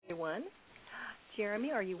everyone.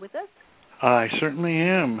 Jeremy, are you with us? I certainly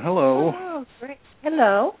am. Hello. Oh, great.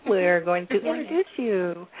 Hello. We're going to introduce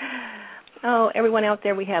you. Oh, everyone out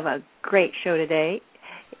there, we have a great show today.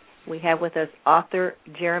 We have with us author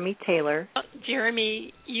Jeremy Taylor.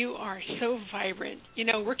 Jeremy, you are so vibrant. You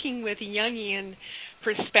know, working with Jungian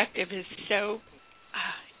perspective is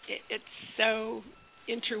it's so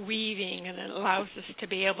interweaving, and it allows us to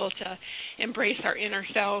be able to embrace our inner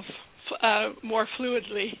selves more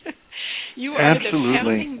fluidly. You are the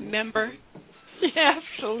founding member. Yeah,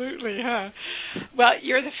 absolutely, huh? Well,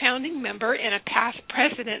 you're the founding member and a past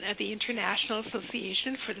president of the International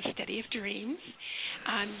Association for the Study of Dreams.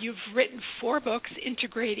 You've written 4 books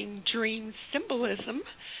integrating dream symbolism,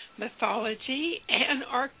 mythology, and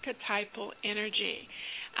archetypal energy.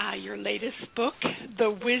 Your latest book, The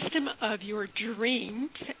Wisdom of Your Dreams,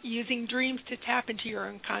 using dreams to tap into your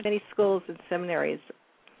unconscious. Many schools and seminaries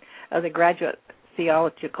of the Graduate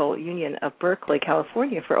Theological Union of Berkeley,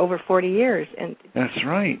 California, for over 40 years. And that's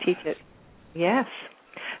right. Teach it. Yes.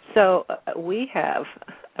 So we have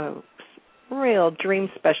a real dream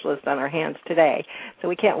specialist on our hands today, so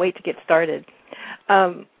we can't wait to get started.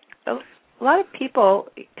 A lot of people,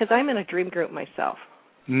 because I'm in a dream group myself,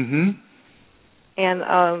 and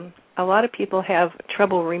a lot of people have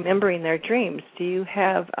trouble remembering their dreams. Do you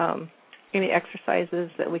have any exercises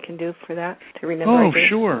that we can do for that, to remember our dreams?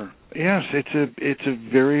 Oh, sure. Yes, it's a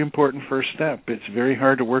very important first step. It's very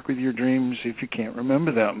hard to work with your dreams if you can't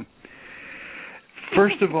remember them.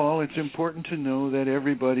 First of all, it's important to know that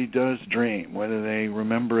everybody does dream, whether they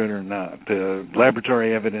remember it or not. The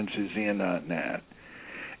laboratory evidence is in on that.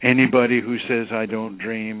 Anybody who says, I don't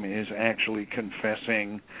dream, is actually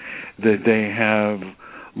confessing that they have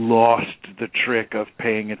lost the trick of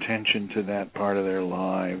paying attention to that part of their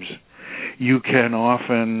lives. You can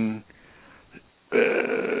often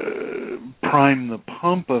prime the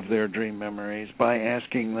pump of their dream memories by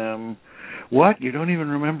asking them, what, you don't even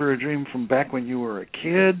remember a dream from back when you were a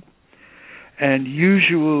kid? And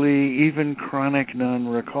usually even chronic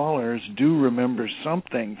non-recallers do remember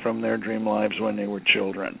something from their dream lives when they were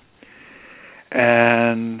children.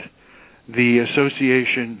 And the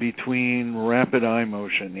association between rapid eye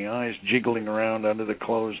motion, the eyes jiggling around under the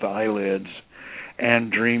closed eyelids,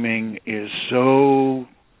 and dreaming is so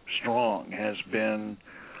strong, has been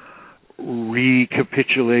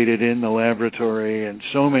recapitulated in the laboratory and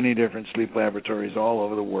so many different sleep laboratories all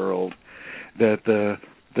over the world, that the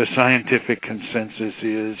scientific consensus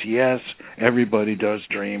is, yes, everybody does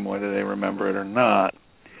dream, whether they remember it or not.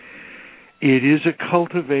 It is a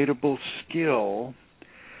cultivatable skill,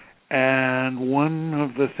 and one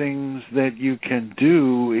of the things that you can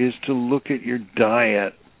do is to look at your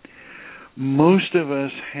diet. Most of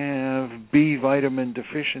us have B vitamin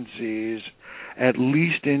deficiencies, at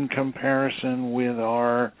least in comparison with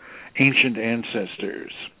our ancient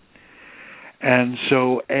ancestors. And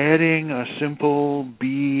so adding a simple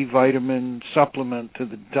B vitamin supplement to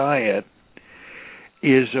the diet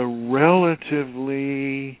is a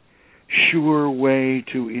relatively sure way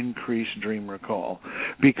to increase dream recall.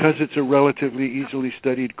 Because it's a relatively easily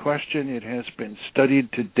studied question, it has been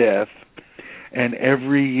studied to death, and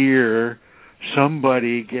every year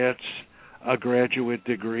somebody gets a graduate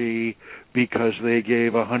degree because they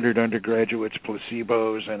gave 100 undergraduates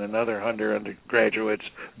placebos and another 100 undergraduates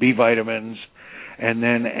B vitamins, and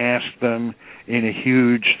then asked them in a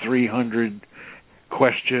huge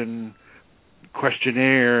 300-question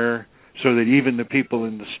questionnaire, so that even the people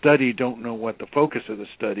in the study don't know what the focus of the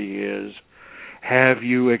study is. Have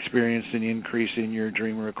you experienced an increase in your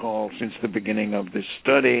dream recall since the beginning of this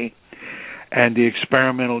study? And the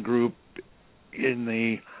experimental group in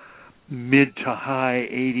the mid to high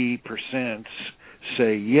 80%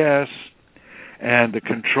 say yes, and the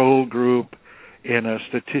control group in a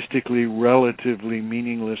statistically relatively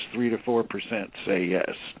meaningless 3 to 4% say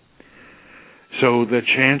yes. So the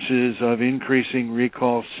chances of increasing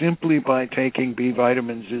recall simply by taking B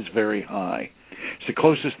vitamins is very high. It's the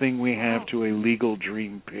closest thing we have to a legal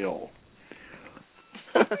dream pill.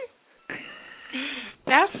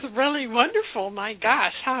 That's really wonderful. My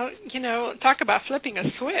gosh, how, talk about flipping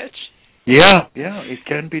a switch. Yeah, it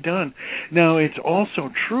can be done. Now, it's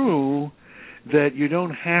also true that you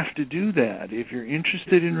don't have to do that. If you're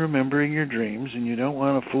interested in remembering your dreams and you don't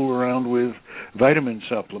want to fool around with vitamin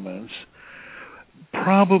supplements,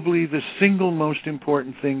 probably the single most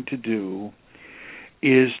important thing to do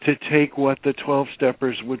is to take what the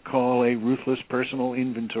 12-steppers would call a ruthless personal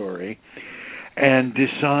inventory and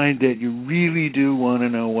decide that you really do want to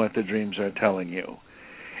know what the dreams are telling you,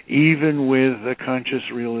 even with the conscious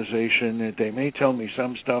realization that they may tell me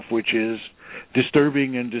some stuff which is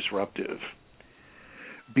disturbing and disruptive.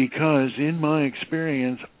 because in my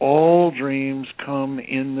experience, all dreams come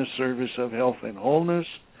in the service of health and wholeness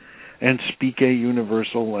and speak a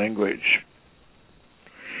universal language.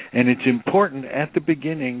 And it's important at the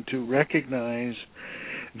beginning to recognize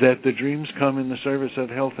that the dreams come in the service of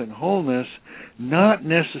health and wholeness, not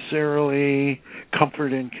necessarily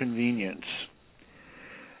comfort and convenience.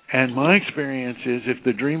 And my experience is if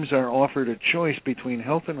the dreams are offered a choice between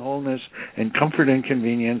health and wholeness and comfort and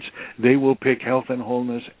convenience, they will pick health and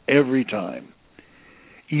wholeness every time,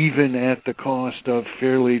 even at the cost of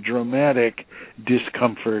fairly dramatic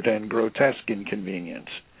discomfort and grotesque inconvenience.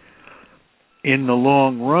 In the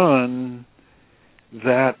long run,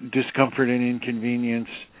 that discomfort and inconvenience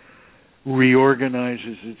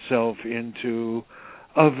reorganizes itself into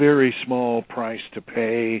a very small price to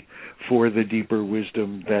pay for the deeper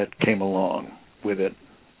wisdom that came along with it.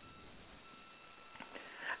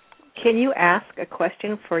 Can you ask a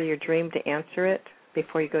question for your dream to answer it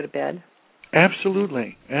before you go to bed?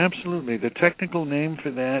 Absolutely, absolutely. The technical name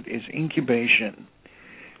for that is incubation.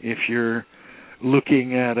 If you're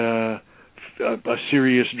looking at a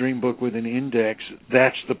serious dream book with an index,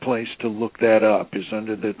 that's the place to look that up, is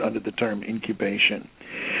under the term incubation.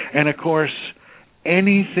 And of course,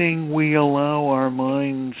 anything we allow our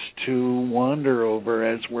minds to wander over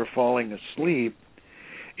as we're falling asleep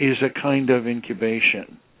is a kind of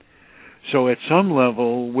incubation. So at some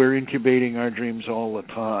level, we're incubating our dreams all the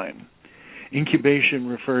time. Incubation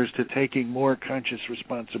refers to taking more conscious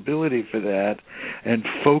responsibility for that and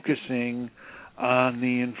focusing on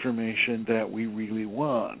the information that we really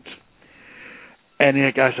want. And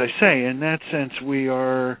as I say, in that sense, we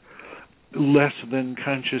are less than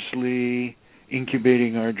consciously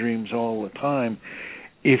incubating our dreams all the time.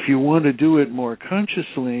 If you want to do it more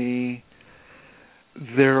consciously,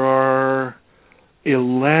 there are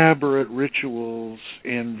elaborate rituals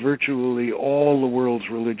in virtually all the world's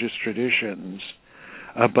religious traditions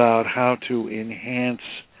about how to enhance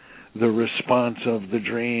the response of the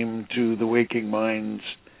dream to the waking mind's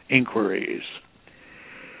inquiries.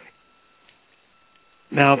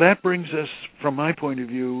 Now, that brings us, from my point of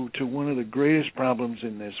view, to one of the greatest problems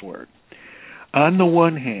in this work. On the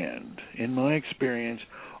one hand, in my experience,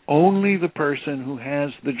 only the person who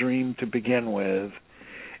has the dream to begin with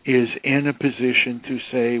is in a position to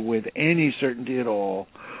say with any certainty at all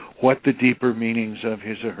what the deeper meanings of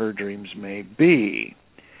his or her dreams may be.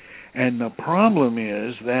 And the problem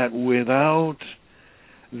is that without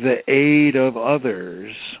the aid of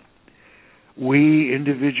others, we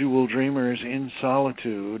individual dreamers in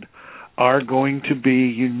solitude are going to be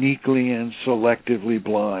uniquely and selectively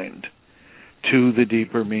blind to the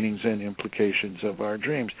deeper meanings and implications of our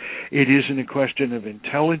dreams. It isn't a question of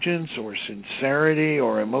intelligence or sincerity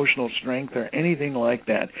or emotional strength or anything like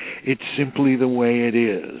that. It's simply the way it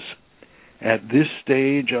is. At this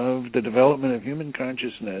stage of the development of human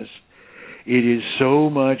consciousness, it is so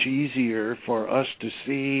much easier for us to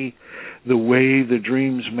see the way the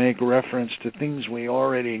dreams make reference to things we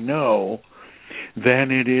already know than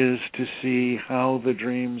it is to see how the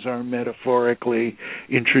dreams are metaphorically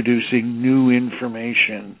introducing new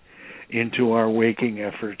information into our waking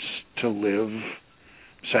efforts to live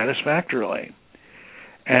satisfactorily.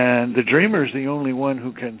 And the dreamer is the only one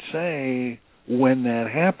who can say when that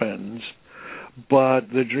happens, but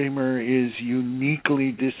the dreamer is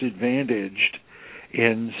uniquely disadvantaged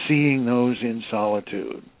in seeing those in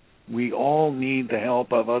solitude. We all need the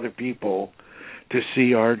help of other people to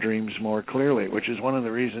see our dreams more clearly, which is one of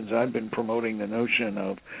the reasons I've been promoting the notion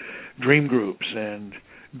of dream groups and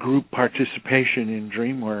group participation in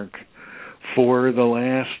dream work for the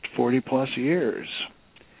last 40-plus years.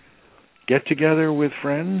 Get together with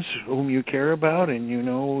friends whom you care about and you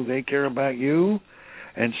know they care about you,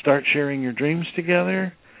 and start sharing your dreams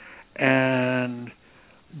together, and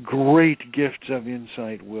great gifts of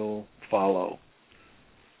insight will follow.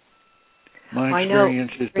 My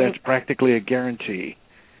experience is that's practically a guarantee.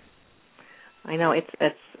 I know it's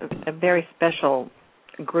a very special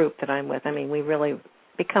group that I'm with. I mean, we really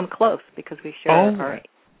become close because we share our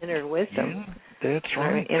inner wisdom. Yeah, that's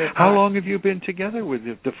right. How long have you been together with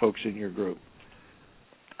the folks in your group?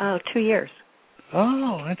 2 years.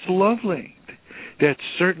 Oh, that's lovely. That's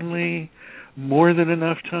certainly more than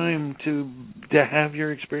enough time to have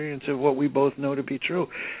your experience of what we both know to be true.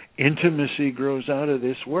 Intimacy grows out of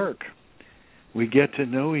this work. We get to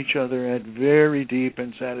know each other at very deep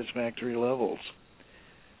and satisfactory levels.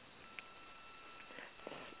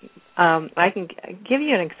 I can give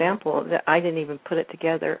you an example that I didn't even put it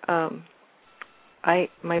together.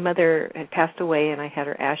 My mother had passed away, and I had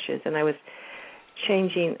her ashes, and I was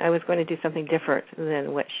going to do something different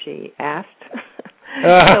than what she asked.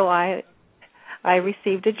 So I I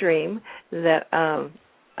received a dream that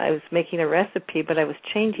I was making a recipe, but I was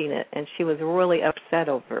changing it, and she was really upset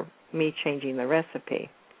over me changing the recipe.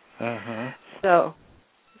 Uh-huh.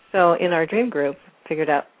 So in our dream group, figured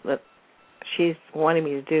out that she's wanting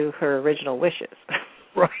me to do her original wishes.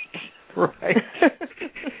 Right.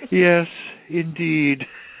 Yes, indeed.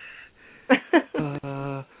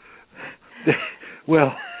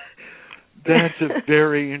 Well, that's a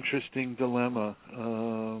very interesting dilemma.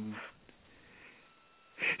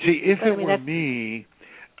 See, if it were me,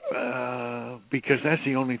 because that's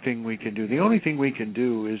the only thing we can do. The only thing we can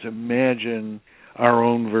do is imagine our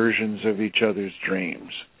own versions of each other's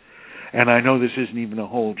dreams. And I know this isn't even a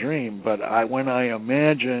whole dream, but when I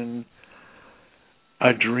imagine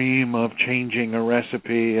a dream of changing a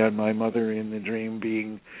recipe and my mother in the dream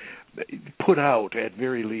being put out, at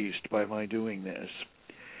very least, by my doing this,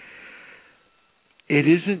 it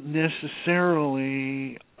isn't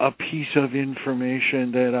necessarily a piece of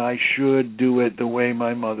information that I should do it the way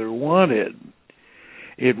my mother wanted.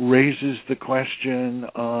 It raises the question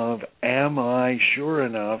of, am I sure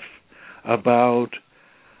enough about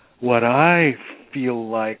what I feel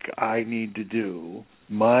like I need to do,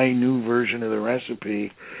 my new version of the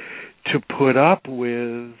recipe, to put up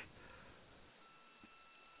with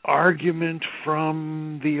argument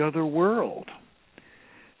from the other world?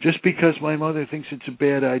 Just because my mother thinks it's a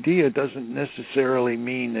bad idea doesn't necessarily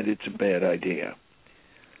mean that it's a bad idea.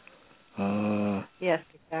 Yes,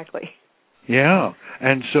 exactly. Yeah,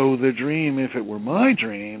 and so the dream, if it were my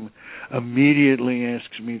dream, immediately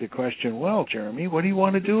asks me the question, well, Jeremy, what do you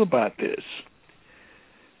want to do about this?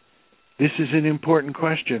 This is an important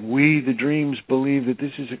question. We, the dreams, believe that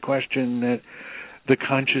this is a question that the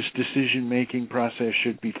conscious decision-making process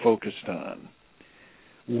should be focused on,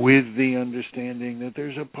 with the understanding that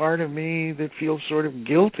there's a part of me that feels sort of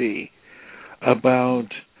guilty about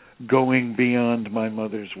going beyond my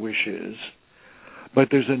mother's wishes. But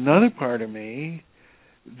there's another part of me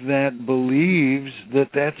that believes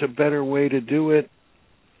that that's a better way to do it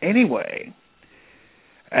anyway.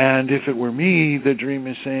 And if it were me, the dream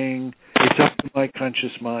is saying, it's up to my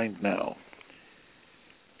conscious mind now.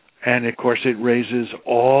 And, of course, it raises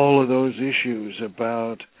all of those issues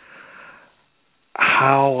about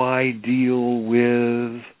how I deal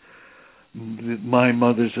with my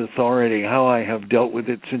mother's authority, how I have dealt with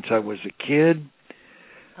it since I was a kid,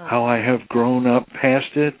 how I have grown up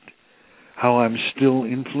past it, how I'm still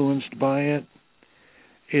influenced by it.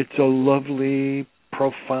 It's a lovely,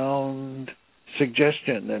 profound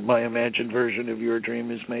suggestion that my imagined version of your dream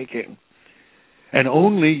is making. And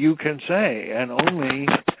only you can say, and only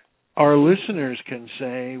our listeners can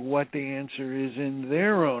say what the answer is in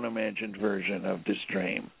their own imagined version of this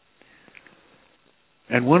dream.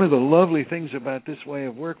 And one of the lovely things about this way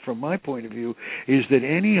of work, from my point of view, is that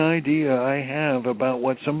any idea I have about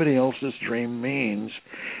what somebody else's dream means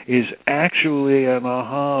is actually an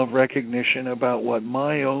aha of recognition about what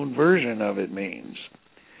my own version of it means.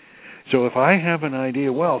 So if I have an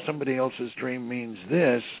idea, well, somebody else's dream means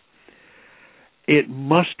this, it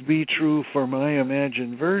must be true for my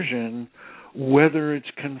imagined version, whether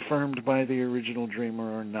it's confirmed by the original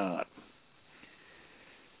dreamer or not.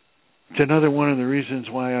 It's another one of the reasons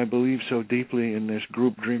why I believe so deeply in this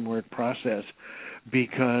group dream work process,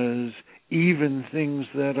 because even things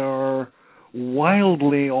that are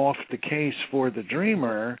wildly off the case for the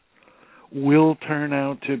dreamer will turn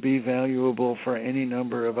out to be valuable for any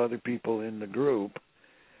number of other people in the group.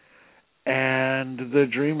 And the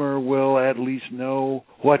dreamer will at least know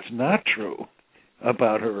what's not true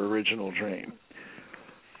about her original dream.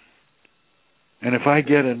 And if I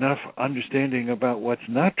get enough understanding about what's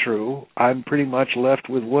not true, I'm pretty much left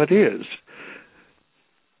with what is.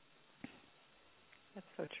 That's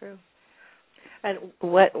so true. And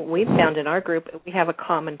what we found in our group, we have a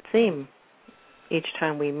common theme each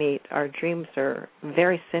time we meet. Our dreams are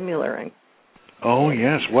very similar. Oh,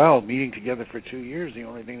 yes. Well, meeting together for 2 years, the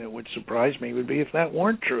only thing that would surprise me would be if that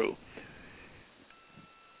weren't true.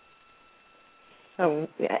 So,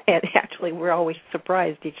 and actually, we're always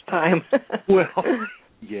surprised each time. Well,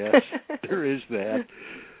 yes, there is that.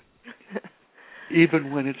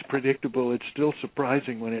 Even when it's predictable, it's still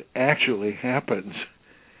surprising when it actually happens.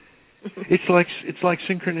 It's like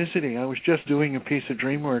synchronicity. I was just doing a piece of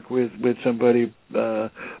dream work with somebody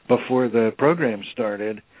before the program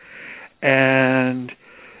started, and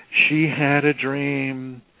she had a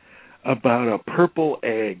dream about a purple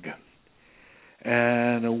egg.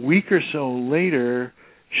 And a week or so later,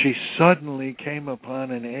 she suddenly came upon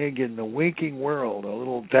an egg in the waking world, a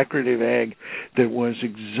little decorative egg that was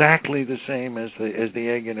exactly the same as the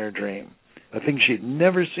egg in her dream, a thing she'd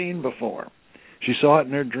never seen before. She saw it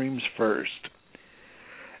in her dreams first.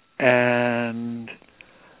 And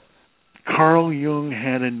Carl Jung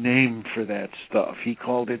had a name for that stuff. He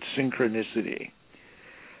called it synchronicity.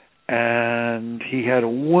 And he had a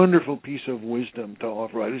wonderful piece of wisdom to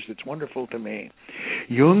offer. At least it's wonderful to me.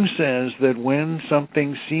 Jung says that when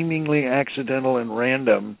something seemingly accidental and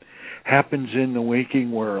random happens in the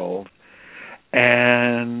waking world,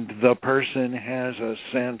 and the person has a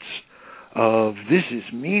sense of, this is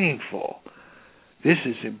meaningful, this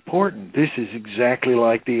is important, this is exactly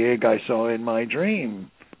like the egg I saw in my dream,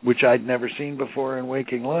 which I'd never seen before in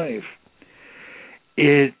waking life,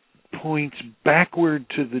 it points backward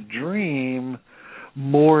to the dream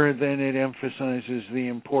more than it emphasizes the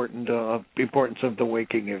importance of the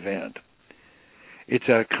waking event. It's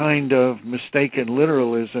a kind of mistaken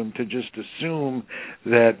literalism to just assume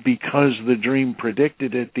that because the dream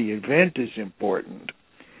predicted it, the event is important.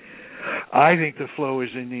 I think the flow is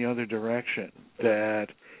in the other direction, that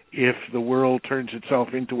if the world turns itself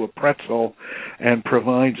into a pretzel and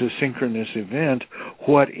provides a synchronous event,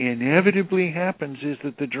 what inevitably happens is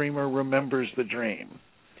that the dreamer remembers the dream.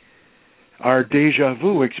 Our déjà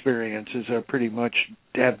vu experiences are pretty much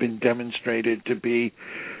have been demonstrated to be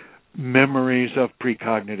memories of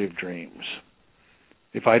precognitive dreams.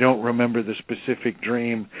 If I don't remember the specific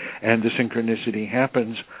dream and the synchronicity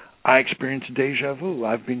happens, I experience déjà vu.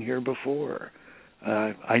 I've been here before.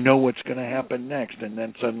 I know what's going to happen next, and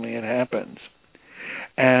then suddenly it happens.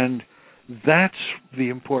 And that's the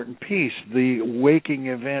important piece. The waking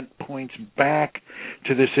event points back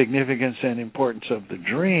to the significance and importance of the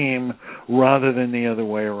dream rather than the other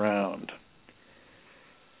way around.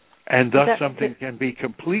 And thus something can be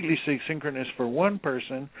completely synchronous for one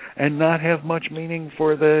person and not have much meaning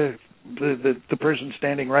for the person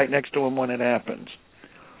standing right next to him when it happens.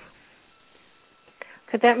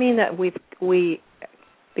 Could that mean that we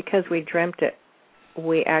because we dreamt it,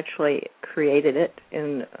 we actually created it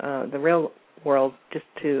in the real world just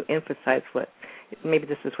to emphasize maybe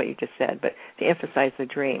this is what you just said, but to emphasize the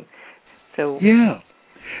dream. So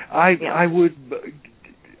I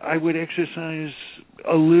would exercise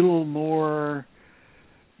a little more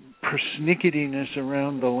persnicketyness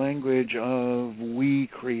around the language of we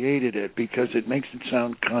created it, because it makes it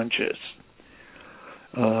sound conscious.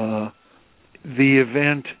 The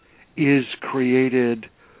event is created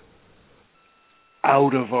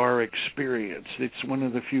out of our experience. It's one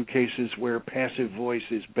of the few cases where passive voice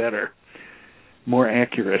is better, more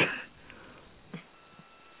accurate.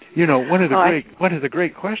 You know, one of the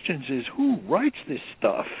great questions is, who writes this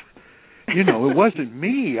stuff? You know, it wasn't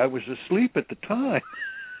me. I was asleep at the time.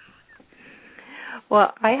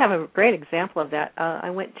 Well, I have a great example of that.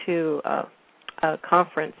 I went to a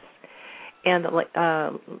conference, and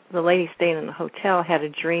the lady staying in the hotel had a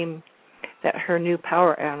dream that her new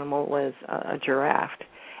power animal was a giraffe.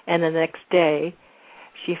 And the next day,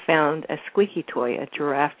 she found a squeaky toy, a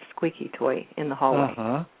giraffe squeaky toy in the hallway.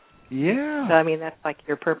 Uh-huh. Yeah. So, I mean, that's like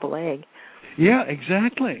your purple egg. Yeah,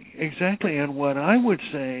 exactly. And what I would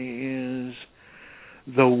say is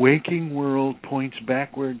the waking world points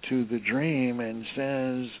backward to the dream and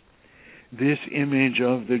says, this image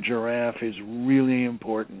of the giraffe is really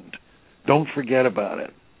important. Don't forget about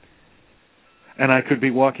it. And I could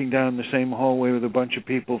be walking down the same hallway with a bunch of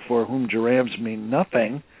people for whom giraffes mean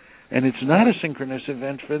nothing, and it's not a synchronous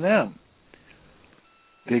event for them.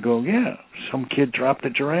 They go, yeah, some kid dropped a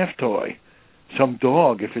giraffe toy. Some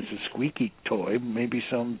dog, if it's a squeaky toy, maybe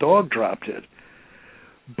some dog dropped it.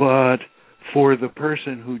 But for the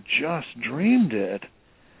person who just dreamed it,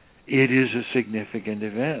 it is a significant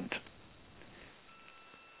event.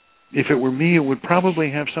 If it were me, it would probably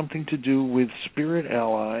have something to do with spirit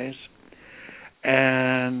allies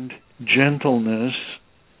and gentleness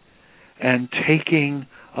and taking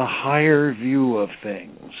a higher view of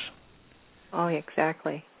things. Oh,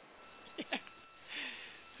 exactly.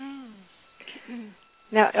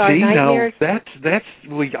 Now,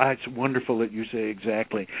 it's wonderful that you say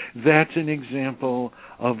exactly. That's an example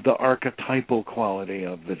of the archetypal quality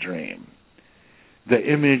of the dream. The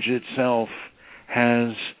image itself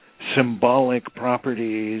has symbolic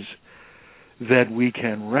properties that we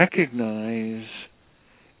can recognize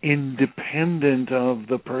independent of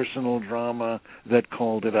the personal drama that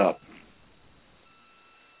called it up.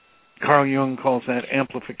 Carl Jung calls that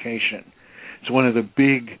amplification. It's one of the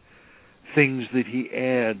big things that he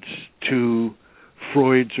adds to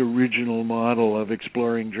Freud's original model of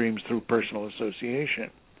exploring dreams through personal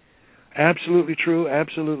association. Absolutely true,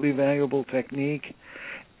 absolutely valuable technique,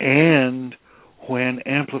 and when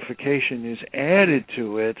amplification is added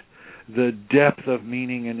to it, the depth of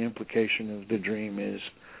meaning and implication of the dream is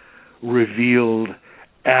revealed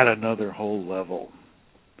at another whole level.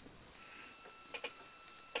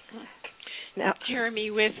 Now,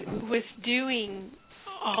 Jeremy, with doing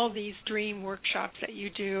all these dream workshops that you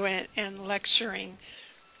do and lecturing,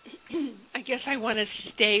 I guess I want to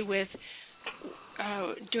stay with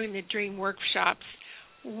doing the dream workshops.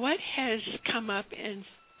 What has come up in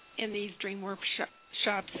these dream workshops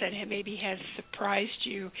that maybe has surprised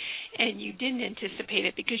you and you didn't anticipate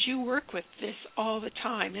it, because you work with this all the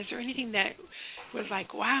time? Is there anything that was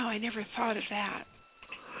like, wow, I never thought of that?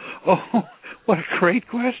 Oh, what a great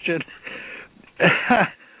question.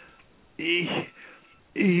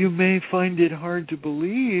 You may find it hard to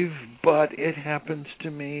believe, but it happens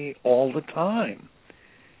to me all the time.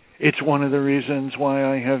 It's one of the reasons why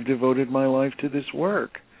I have devoted my life to this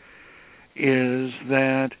work, is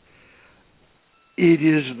that it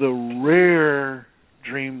is the rare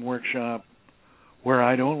dream workshop where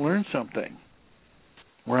I don't learn something,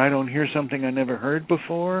 where I don't hear something I never heard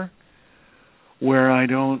before, where I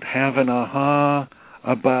don't have an aha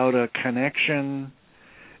about a connection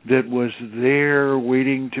that was there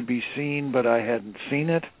waiting to be seen, but I hadn't seen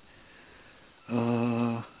it.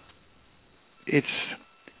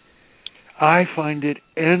 I find it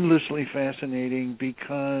endlessly fascinating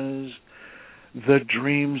because the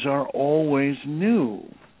dreams are always new.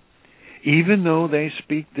 Even though they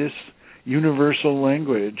speak this universal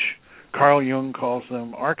language, Carl Jung calls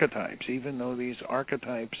them archetypes, even though these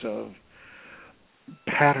archetypes of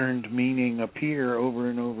patterned meaning appear over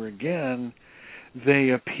and over again, they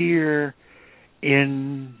appear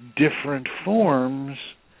in different forms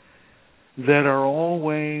that are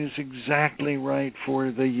always exactly right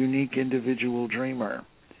for the unique individual dreamer.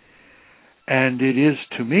 And it is,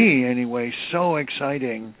 to me anyway, so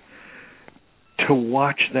exciting to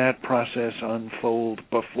watch that process unfold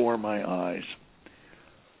before my eyes.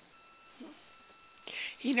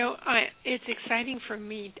 You know, it's exciting for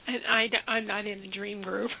me, and I'm not in the dream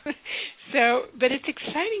group, but it's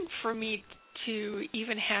exciting for me to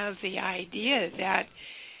even have the idea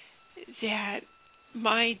that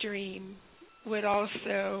my dream would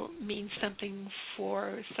also mean something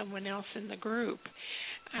for someone else in the group.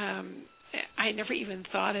 I never even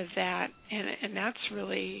thought of that, and that's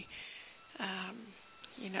really,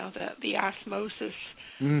 the osmosis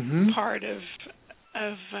part of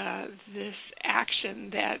this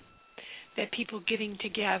action that people getting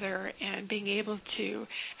together and being able to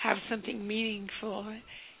have something meaningful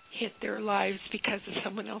hit their lives because of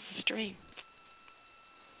someone else's dream.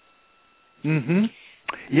 Mhm.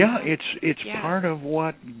 Yeah, it's part of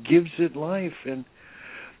what gives it life. And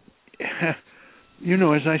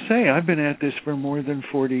as I say, I've been at this for more than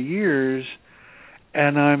 40 years,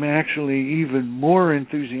 and I'm actually even more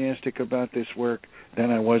enthusiastic about this work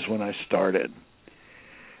than I was when I started.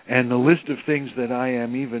 And the list of things that I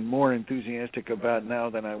am even more enthusiastic about now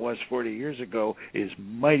than I was 40 years ago is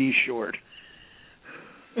mighty short.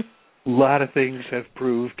 A lot of things have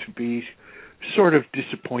proved to be sort of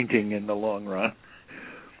disappointing in the long run,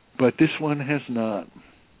 but this one has not.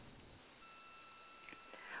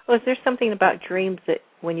 Well, is there something about dreams that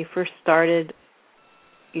when you first started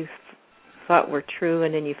you thought were true,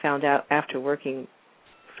 and then you found out after working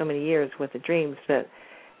so many years with the dreams that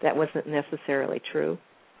wasn't necessarily true?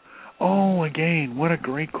 Oh, again, what a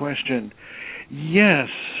great question. Yes.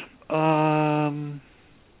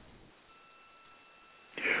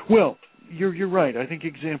 Well, you're right. I think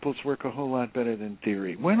examples work a whole lot better than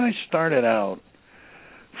theory. When I started out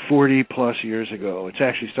 40-plus years ago, it's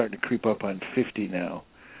actually starting to creep up on 50 now.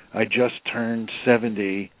 I just turned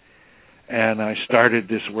 70, and I started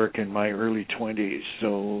this work in my early 20s,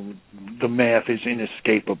 so the math is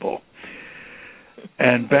inescapable.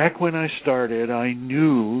 And back when I started, I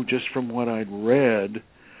knew, just from what I'd read,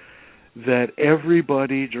 that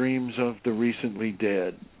everybody dreams of the recently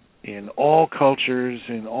dead in all cultures,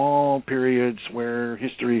 in all periods where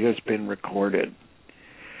history has been recorded.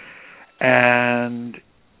 And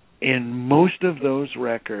in most of those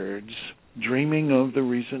records, dreaming of the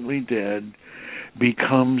recently dead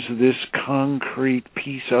becomes this concrete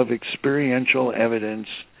piece of experiential evidence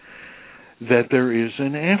that there is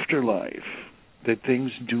an afterlife, that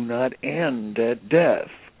things do not end at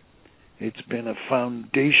death. It's been a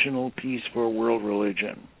foundational piece for world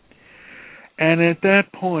religion. And at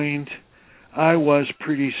that point, I was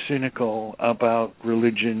pretty cynical about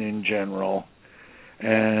religion in general,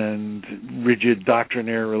 and rigid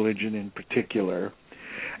doctrinaire religion in particular.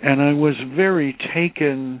 And I was very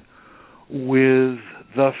taken with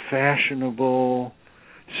the fashionable,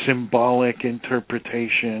 symbolic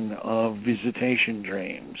interpretation of visitation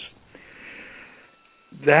dreams.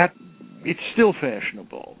 That it's still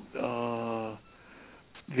fashionable.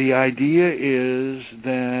 The idea is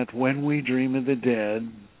that when we dream of the dead,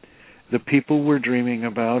 The people we're dreaming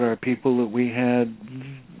about are people that we had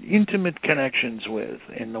intimate connections with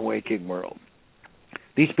in the waking world.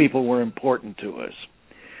 These people were important to us.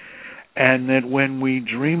 And that when we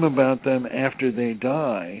dream about them after they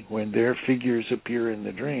die, when their figures appear in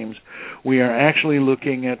the dreams, we are actually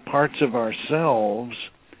looking at parts of ourselves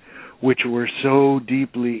which were so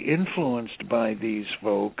deeply influenced by these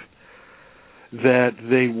folk that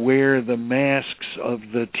they wear the masks of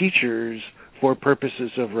the teachers for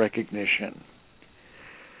purposes of recognition.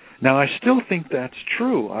 Now, I still think that's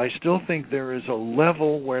true. I still think there is a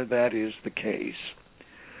level where that is the case.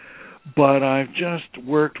 But I've just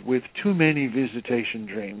worked with too many visitation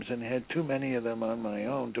dreams and had too many of them on my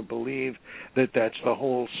own to believe that that's the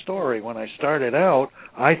whole story. When I started out,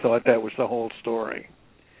 I thought that was the whole story.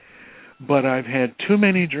 But I've had too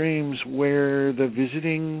many dreams where the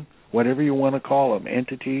visiting, whatever you want to call them,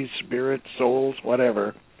 entities, spirits, souls,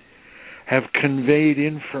 whatever, have conveyed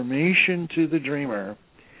information to the dreamer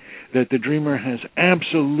that the dreamer has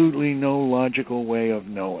absolutely no logical way of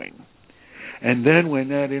knowing. And then when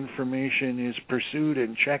that information is pursued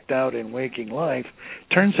and checked out in waking life,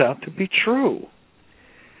 it turns out to be true.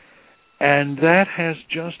 And that has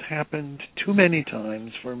just happened too many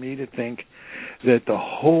times for me to think that the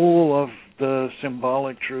whole of the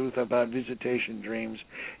symbolic truth about visitation dreams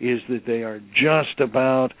is that they are just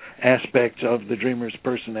about aspects of the dreamer's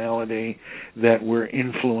personality that were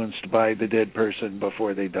influenced by the dead person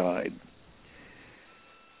before they died.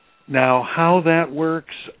 Now, how that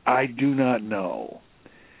works, I do not know.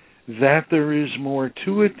 That there is more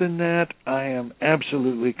to it than that, I am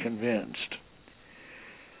absolutely convinced.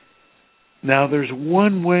 Now, there's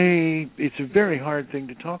one way, it's a very hard thing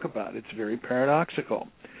to talk about. It's very paradoxical.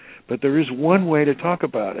 But there is one way to talk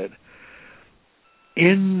about it.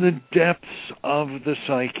 In the depths of the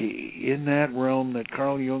psyche, in that realm that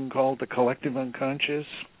Carl Jung called the collective unconscious,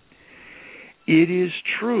 it is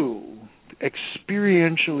true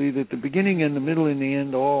experientially that the beginning and the middle and the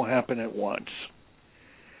end all happen at once.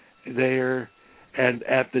 And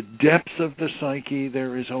at the depths of the psyche,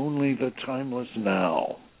 there is only the timeless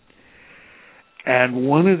now. And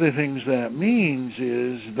one of the things that means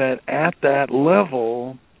is that at that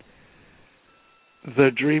level, the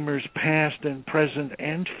dreamer's past and present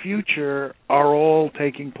and future are all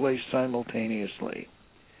taking place simultaneously.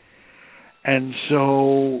 And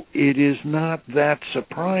so it is not that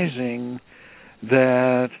surprising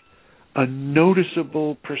that a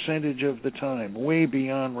noticeable percentage of the time, way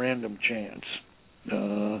beyond random chance,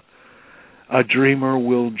 a dreamer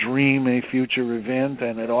will dream a future event,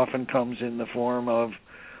 and it often comes in the form of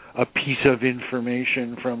a piece of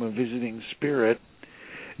information from a visiting spirit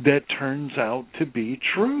that turns out to be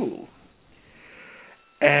true.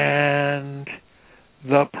 And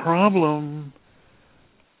the problem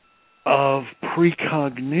of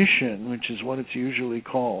precognition, which is what it's usually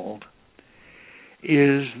called,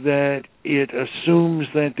 is that it assumes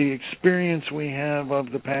that the experience we have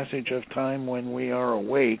of the passage of time when we are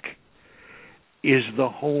awake is the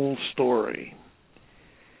whole story.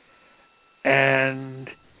 And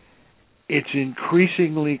it's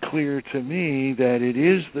increasingly clear to me that it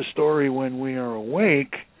is the story when we are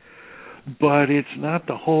awake, but it's not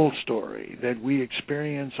the whole story, that we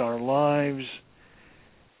experience our lives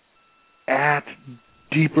at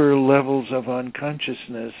deeper levels of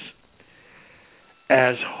unconsciousness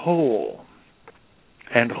as whole.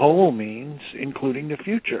 And whole means including the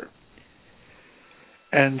future.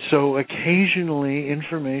 And so occasionally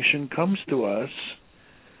information comes to us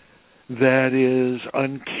that is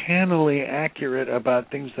uncannily accurate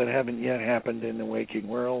about things that haven't yet happened in the waking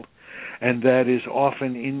world, and that is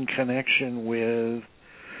often in connection with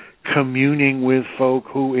communing with folk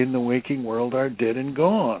who in the waking world are dead and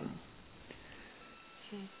gone.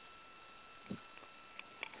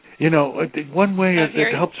 You know, one way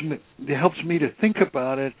that helps me to think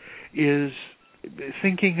about it is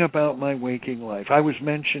thinking about my waking life. I was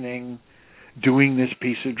mentioning doing this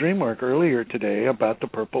piece of dream work earlier today about the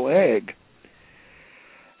purple egg.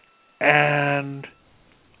 And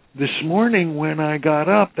this morning when I got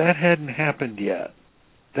up, that hadn't happened yet.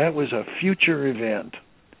 That was a future event.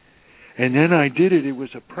 And then I did it. It was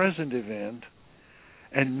a present event.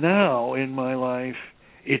 And now in my life,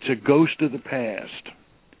 it's a ghost of the past.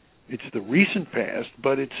 It's the recent past,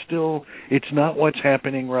 but it's not what's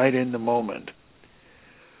happening right in the moment.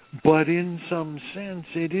 But in some sense,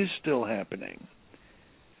 it is still happening.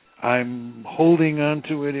 I'm holding on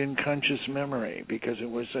to it in conscious memory because it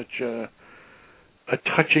was such a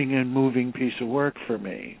touching and moving piece of work for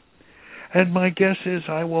me. And my guess is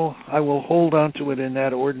I will hold on to it in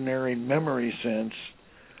that ordinary memory sense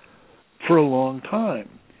for a long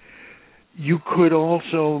time. You could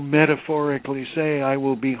also metaphorically say, I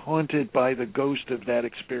will be haunted by the ghost of that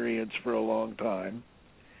experience for a long time.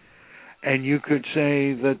 And you could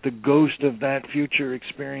say that the ghost of that future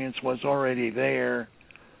experience was already there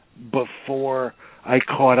before I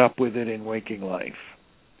caught up with it in waking life.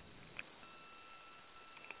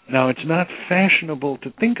 Now, it's not fashionable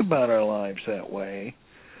to think about our lives that way,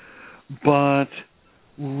 but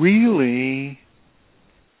really,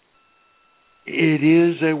 it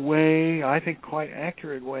is a way, I think quite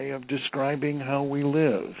accurate way, of describing how we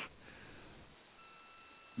live.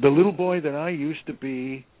 The little boy that I used to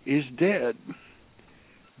be is dead,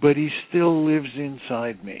 but he still lives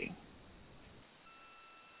inside me.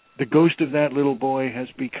 The ghost of that little boy has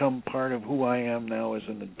become part of who I am now as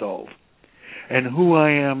an adult. And who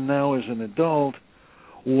I am now as an adult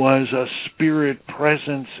was a spirit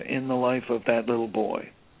presence in the life of that little boy.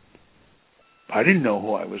 I didn't know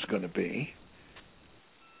who I was going to be,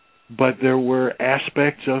 but there were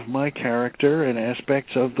aspects of my character and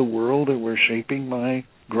aspects of the world that were shaping my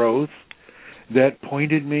growth that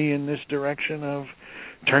pointed me in this direction of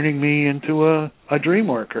turning me into a dream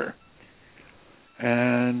worker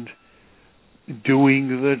and doing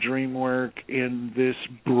the dream work in this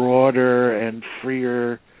broader and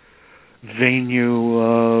freer venue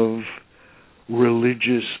of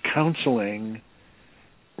religious counseling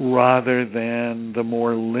rather than the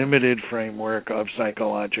more limited framework of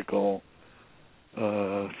psychological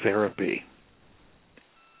therapy.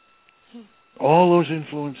 All those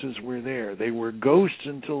influences were there. They were ghosts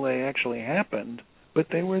until they actually happened, but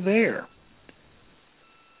they were there.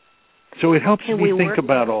 So it helps me think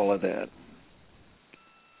about all of that.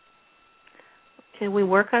 Can we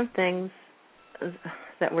work on things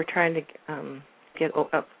that we're trying to get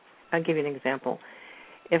up? I'll give you an example.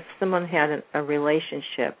 If someone had a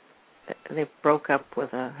relationship, they broke up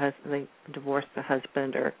with a husband, they divorced the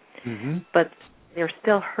husband, or but they're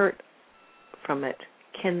still hurt from it.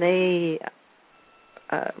 Can they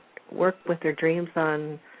work with their dreams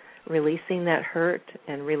on releasing that hurt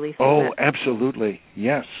and releasing? Oh, absolutely,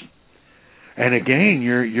 yes. And again,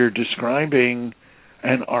 you're describing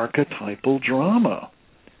an archetypal drama.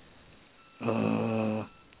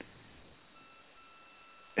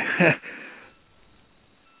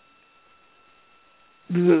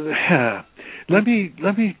 Let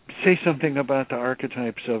me say something about the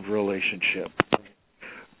archetypes of relationship.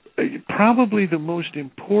 Probably the most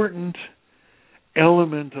important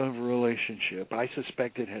element of relationship, I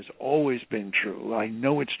suspect it has always been true. I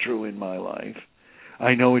know it's true in my life.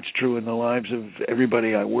 I know it's true in the lives of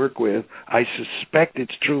everybody I work with. I suspect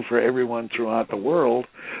it's true for everyone throughout the world,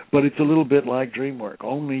 but it's a little bit like dream work.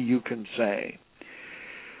 Only you can say.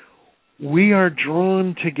 We are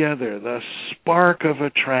drawn together, the spark of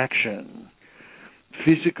attraction,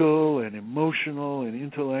 physical and emotional and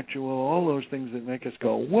intellectual, all those things that make us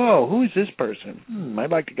go, whoa, who is this person? I'd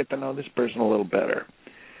like to get to know this person a little better.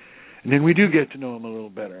 And then we do get to know them a little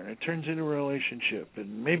better, and it turns into a relationship,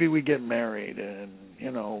 and maybe we get married, and,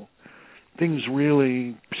 things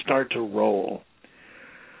really start to roll.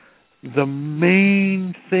 The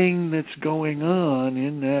main thing that's going on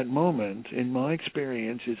in that moment, in my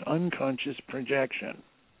experience, is unconscious projection.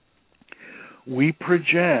 We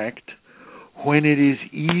project when it is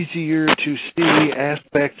easier to see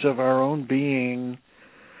aspects of our own being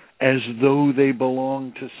as though they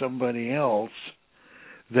belong to somebody else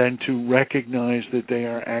than to recognize that they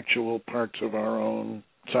are actual parts of our own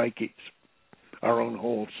psyches, our own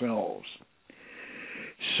whole selves.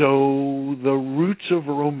 So the roots of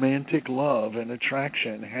romantic love and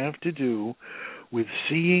attraction have to do with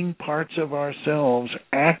seeing parts of ourselves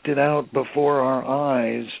acted out before our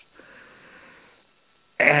eyes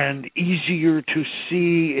and easier to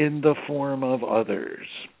see in the form of others.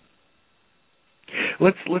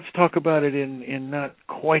 Let's talk about it in not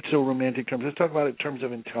quite so romantic terms. Let's talk about it in terms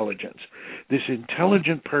of intelligence. This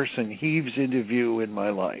intelligent person heaves into view in my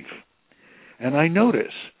life. And I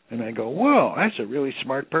notice, and I go, whoa, that's a really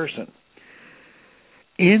smart person.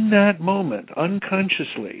 In that moment,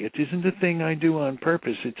 unconsciously, it isn't a thing I do on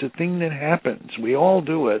purpose. It's a thing that happens. We all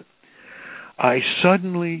do it. I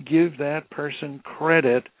suddenly give that person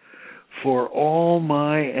credit for all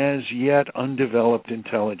my as yet undeveloped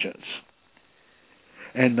intelligence.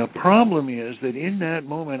 And the problem is that in that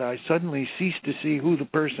moment, I suddenly cease to see who the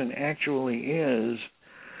person actually is,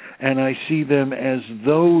 and I see them as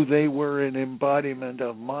though they were an embodiment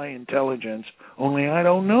of my intelligence, only I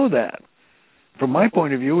don't know that. From my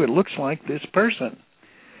point of view, it looks like this person.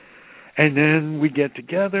 And then we get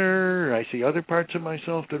together, I see other parts of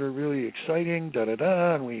myself that are really exciting,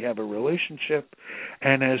 and we have a relationship.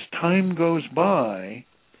 And as time goes by,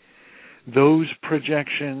 those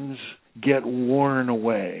projections get worn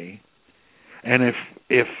away. And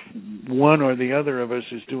if one or the other of us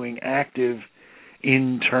is doing active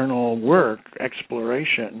internal work,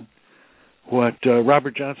 exploration, what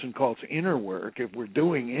Robert Johnson calls inner work, if we're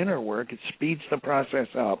doing inner work, it speeds the process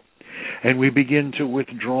up. And we begin to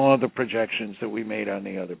withdraw the projections that we made on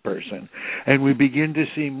the other person. And we begin to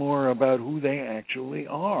see more about who they actually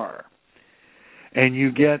are. And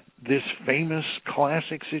you get this famous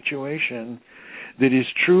classic situation that is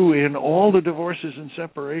true in all the divorces and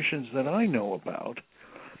separations that I know about.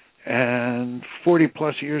 And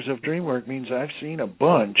 40-plus years of dream work means I've seen a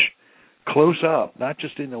bunch close up, not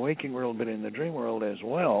just in the waking world, but in the dream world as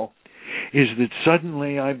well, is that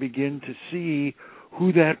suddenly I begin to see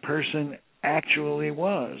who that person actually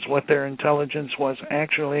was, what their intelligence was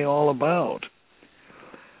actually all about.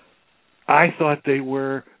 I thought they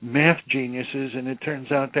were math geniuses, and it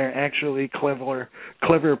turns out they're actually clever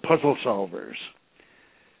puzzle solvers.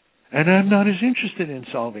 And I'm not as interested in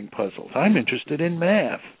solving puzzles. I'm interested in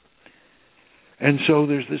math. And so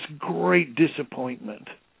there's this great disappointment.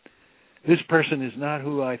 This person is not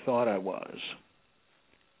who I thought I was.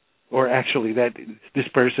 Or actually, that this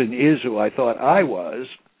person is who I thought I was.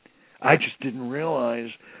 I just didn't realize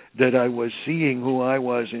that I was seeing who I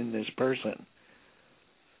was in this person.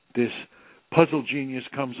 This puzzle genius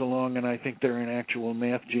comes along, and I think they're an actual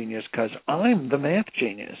math genius because I'm the math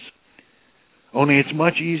genius. Only it's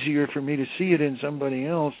much easier for me to see it in somebody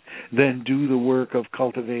else than do the work of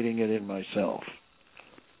cultivating it in myself.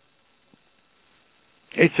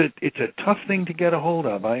 It's a tough thing to get a hold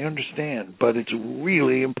of, I understand, but it's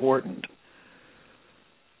really important.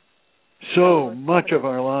 So much of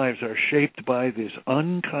our lives are shaped by this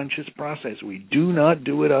unconscious process. We do not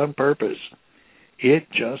do it on purpose. It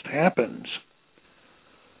just happens.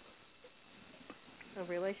 So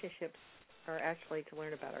relationships are actually to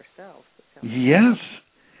learn about ourselves. Yes,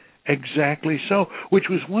 exactly so, which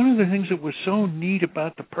was one of the things that was so neat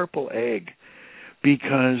about the purple egg,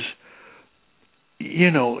 because, you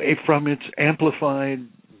know, from its amplified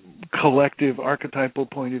collective archetypal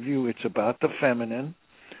point of view, it's about the feminine.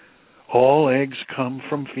 All eggs come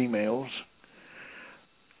from females.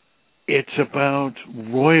 It's about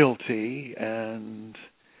royalty and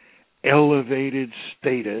elevated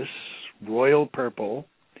status, royal purple.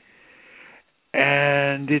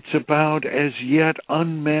 And it's about as yet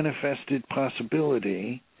unmanifested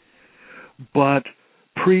possibility, but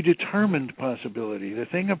predetermined possibility. The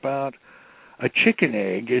thing about a chicken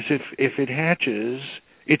egg is if it hatches,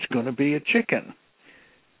 it's going to be a chicken.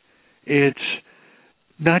 It's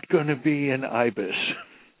not going to be an ibis.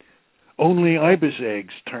 Only ibis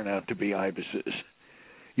eggs turn out to be ibises.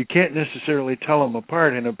 You can't necessarily tell them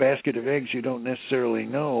apart. In a basket of eggs, you don't necessarily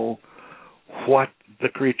know what the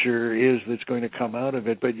creature is that's going to come out of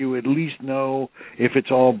it, but you at least know, if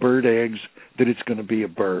it's all bird eggs, that it's going to be a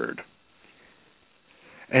bird.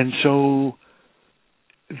 And so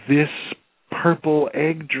this purple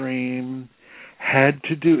egg dream had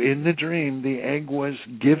to do, in the dream, the egg was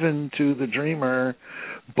given to the dreamer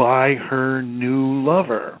by her new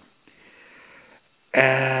lover.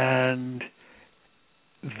 And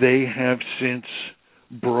they have since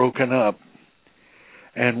broken up.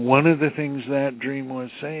 And one of the things that dream was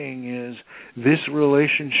saying is, this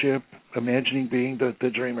relationship, imagining being the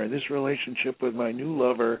dreamer, this relationship with my new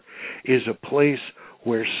lover is a place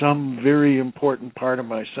where some very important part of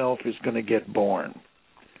myself is going to get born.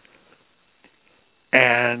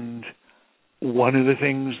 And one of the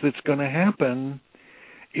things that's going to happen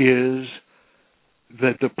is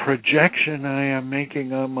that the projection I am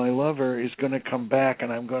making on my lover is going to come back,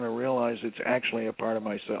 and I'm going to realize it's actually a part of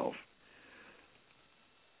myself.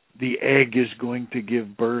 The egg is going to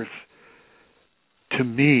give birth to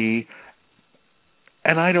me,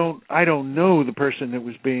 and I don't know the person that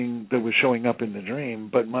was showing up in the dream,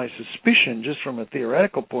 but my suspicion, just from a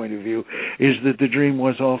theoretical point of view, is that the dream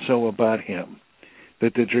was also about him.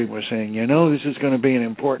 That the dream was saying, you know, this is going to be an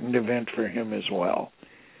important event for him as well.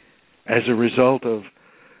 As a result of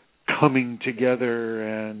coming together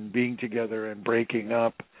and being together and breaking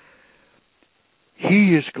up,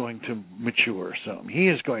 he is going to mature some. He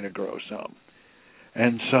is going to grow some.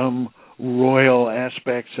 And some royal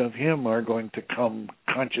aspects of him are going to come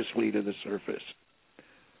consciously to the surface.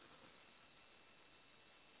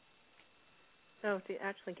 So to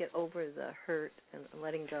actually get over the hurt and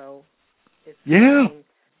letting go, it's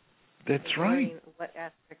that's right. What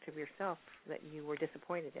aspect of yourself that you were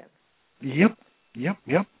disappointed in. Yep.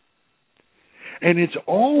 And it's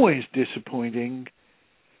always disappointing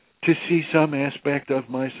to see some aspect of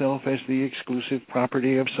myself as the exclusive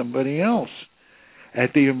property of somebody else.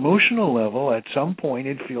 At the emotional level, at some point,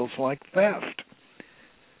 it feels like theft.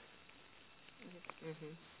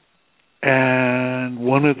 And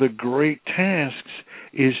one of the great tasks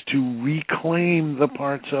is to reclaim the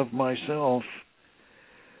parts of myself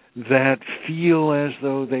that feel as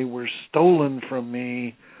though they were stolen from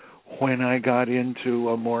me when I got into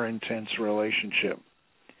a more intense relationship.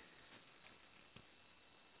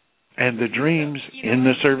 And the dreams in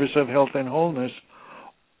the service of health and wholeness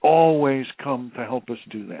always come to help us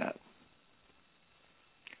do that.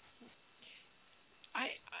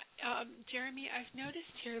 Jeremy, I've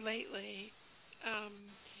noticed here lately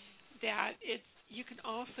that you can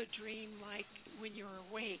also dream like when you're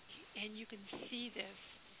awake, and you can see this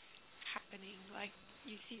happening, like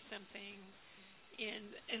you see something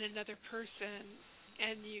in another person,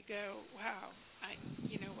 and you go, "Wow, I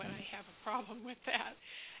have a problem with that,"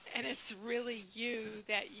 and it's really you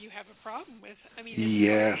that you have a problem with. I mean, it's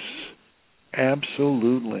yes,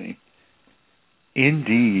 absolutely,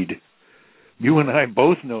 indeed. You and I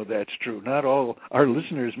both know that's true. Not all our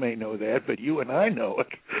listeners may know that, but you and I know it.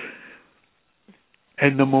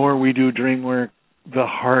 And the more we do dream work, the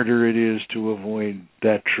harder it is to avoid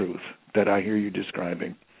that truth that I hear you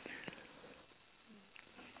describing.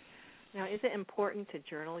 Now, is it important to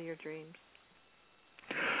journal your dreams?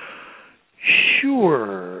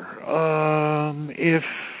 Sure. If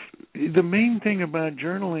the main thing about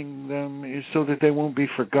journaling them is so that they won't be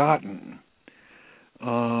forgotten.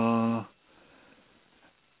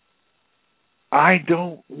 I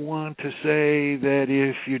don't want to say that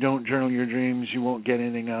if you don't journal your dreams, you won't get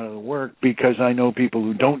anything out of the work, because I know people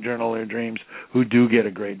who don't journal their dreams who do get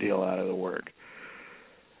a great deal out of the work.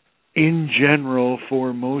 In general,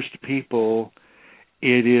 for most people,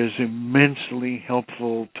 it is immensely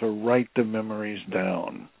helpful to write the memories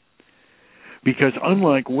down. Because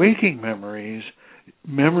unlike waking memories,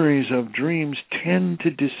 memories of dreams tend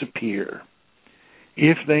to disappear.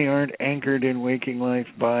 If they aren't anchored in waking life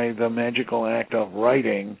by the magical act of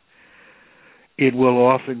writing, it will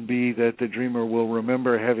often be that the dreamer will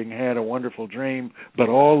remember having had a wonderful dream, but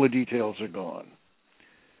all the details are gone.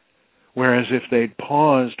 Whereas if they'd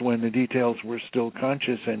paused when the details were still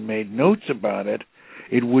conscious and made notes about it,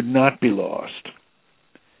 it would not be lost.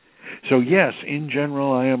 So yes, in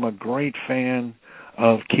general, I am a great fan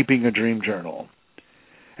of keeping a dream journal.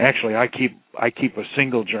 Actually, I keep a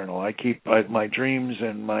single journal. I keep my dreams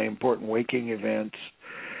and my important waking events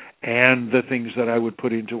and the things that I would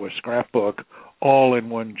put into a scrapbook all in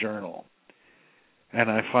one journal. And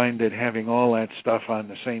I find that having all that stuff on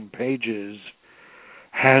the same pages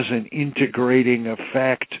has an integrating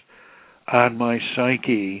effect on my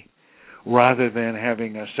psyche, rather than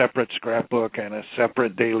having a separate scrapbook and a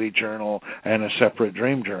separate daily journal and a separate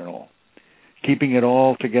dream journal. Keeping it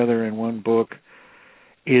all together in one book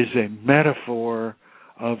is a metaphor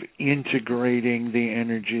of integrating the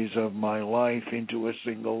energies of my life into a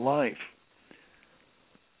single life.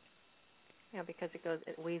 Yeah, because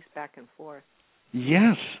it weaves back and forth.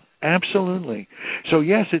 Yes, absolutely. So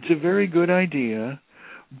yes, it's a very good idea,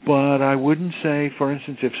 but I wouldn't say, for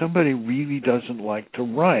instance, if somebody really doesn't like to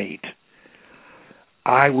write,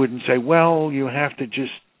 I wouldn't say, well, you have to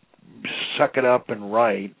just suck it up and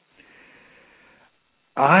write.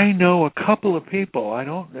 I know a couple of people,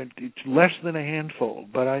 it's less than a handful,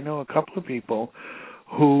 but I know a couple of people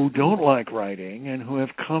who don't like writing and who have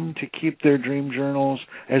come to keep their dream journals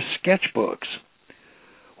as sketchbooks.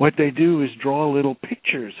 What they do is draw little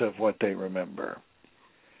pictures of what they remember.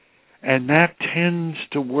 And that tends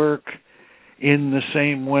to work in the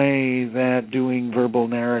same way that doing verbal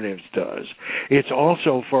narratives does. It's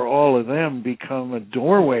also, for all of them, become a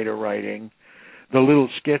doorway to writing. The little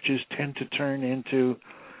sketches tend to turn into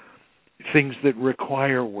things that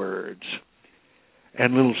require words,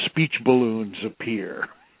 and little speech balloons appear.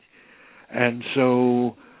 And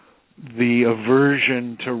so the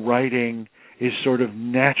aversion to writing is sort of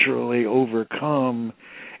naturally overcome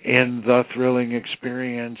in the thrilling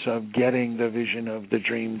experience of getting the vision of the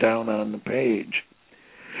dream down on the page.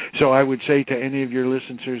 So I would say to any of your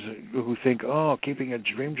listeners who think, oh, keeping a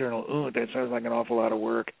dream journal, that sounds like an awful lot of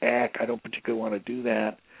work. I don't particularly want to do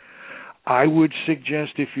that. I would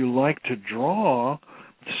suggest, if you like to draw,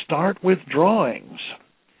 start with drawings.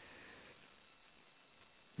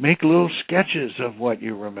 Make little sketches of what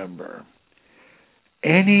you remember.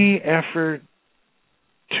 Any effort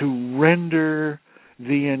to render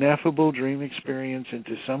the ineffable dream experience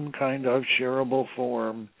into some kind of shareable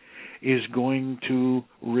form is going to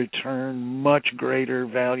return much greater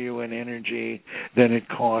value and energy than it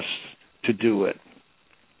costs to do it.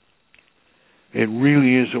 It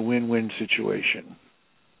really is a win-win situation.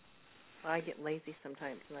 I get lazy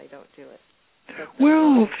sometimes and I don't do it.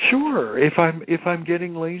 Well, sure. If I'm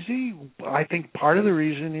getting lazy, I think part of the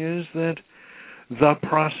reason is that the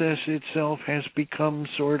process itself has become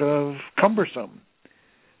sort of cumbersome.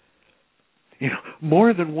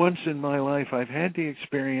 More than once in my life, I've had the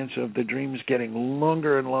experience of the dreams getting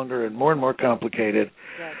longer and longer and more complicated,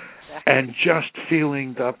 yes, and just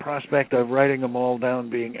feeling the prospect of writing them all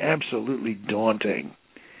down being absolutely daunting.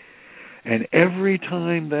 And every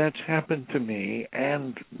time that's happened to me,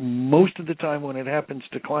 and most of the time when it happens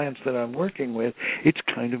to clients that I'm working with, it's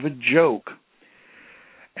kind of a joke.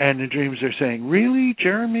 And the dreams are saying, really,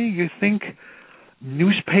 Jeremy, you think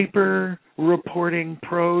newspaper reporting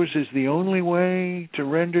prose is the only way to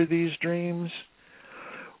render these dreams?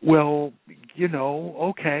 Well,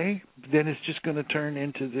 okay, then it's just going to turn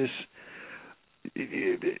into this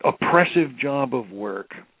oppressive job of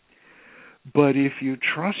work. But if you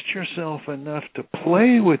trust yourself enough to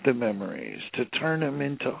play with the memories, to turn them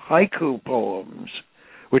into haiku poems,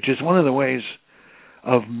 which is one of the ways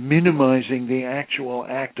of minimizing the actual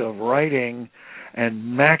act of writing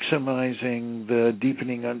and maximizing the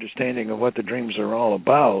deepening understanding of what the dreams are all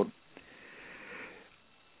about,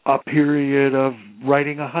 a period of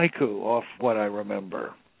writing a haiku off what I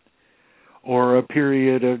remember, or a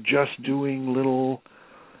period of just doing little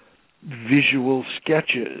visual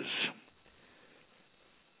sketches.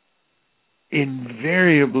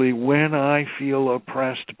 Invariably, when I feel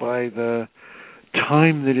oppressed by the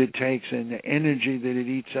time that it takes and the energy that it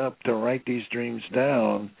eats up to write these dreams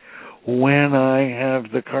down, when I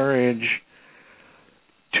have the courage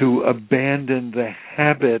to abandon the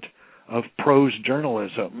habit of prose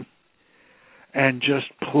journalism and just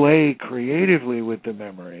play creatively with the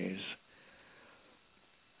memories,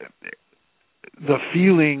 the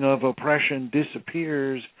feeling of oppression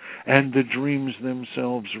disappears and the dreams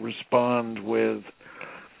themselves respond with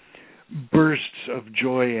bursts of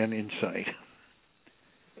joy and insight.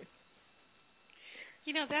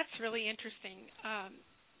 That's really interesting.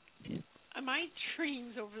 My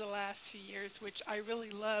dreams over the last few years, which I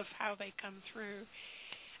really love how they come through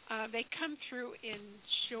in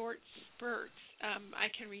short spurts. I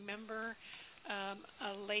can remember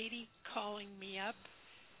a lady calling me up,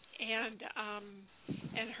 and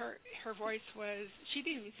her voice was, she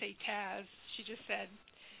didn't even say Taz, she just said,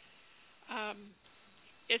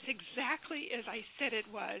 it's exactly as I said it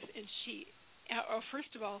was. And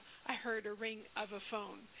first of all, I heard a ring of a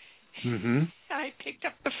phone. Mm-hmm. I picked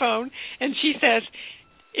up the phone, and she says,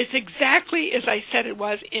 it's exactly as I said it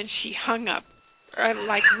was, and she hung up,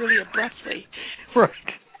 like really abruptly. Right.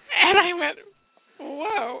 And I went,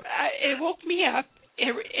 whoa. It woke me up.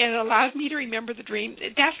 It allows me to remember the dream.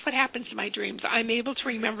 That's what happens to my dreams. I'm able to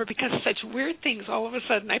remember because of such weird things. All of a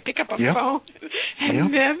sudden, I pick up a phone,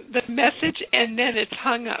 and then the message, and then it's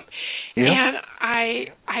hung up. Yep.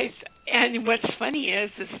 And what's funny is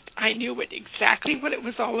I knew exactly what it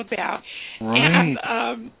was all about. Right. And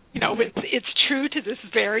it's true to this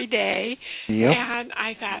very day. Yep. And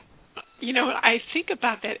I thought, I think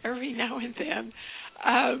about that every now and then.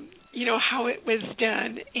 How it was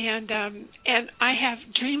done, and I have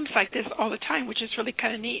dreams like this all the time, which is really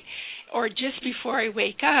kind of neat. Or just before I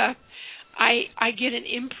wake up, I get an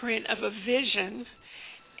imprint of a vision,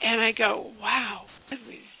 and I go, wow, what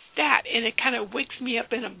was that? And it kind of wakes me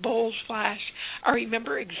up in a bold flash. I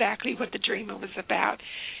remember exactly what the dream was about,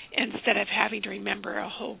 instead of having to remember a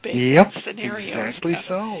whole big scenario. Exactly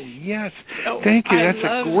so. Yes. So thank you. That's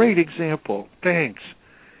a great example. Thanks.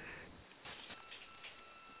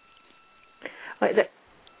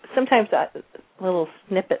 Sometimes little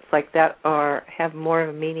snippets like that have more of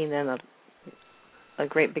a meaning than a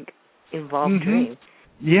great big involved dream.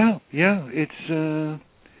 Yeah. It's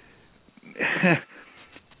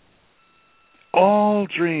all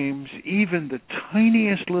dreams, even the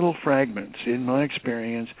tiniest little fragments, in my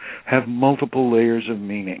experience, have multiple layers of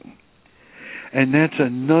meaning. And that's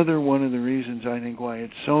another one of the reasons I think why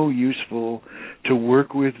it's so useful to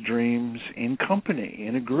work with dreams in company,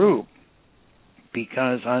 in a group.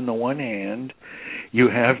 Because on the one hand, you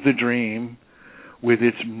have the dream with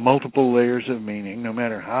its multiple layers of meaning, no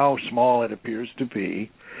matter how small it appears to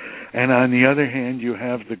be. And on the other hand, you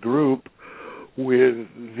have the group with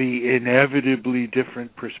the inevitably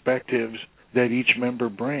different perspectives that each member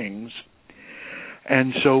brings.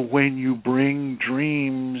 And so when you bring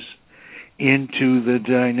dreams into the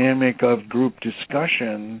dynamic of group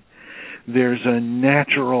discussion, there's a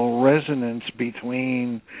natural resonance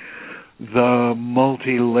between the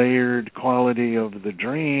multi-layered quality of the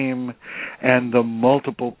dream and the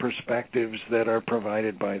multiple perspectives that are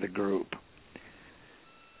provided by the group.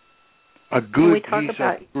 A good piece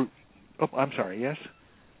of group... Oh, I'm sorry, yes?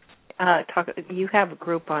 You have a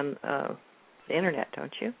group on the Internet,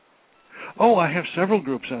 don't you? Oh, I have several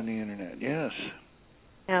groups on the Internet, yes.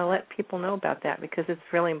 Yeah, let people know about that because it's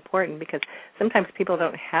really important because sometimes people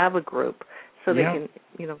don't have a group, so they can,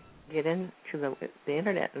 get into the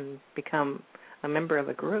internet and become a member of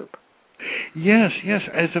a group. Yes.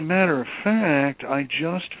 As a matter of fact, I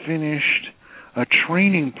just finished a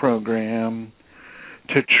training program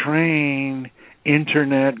to train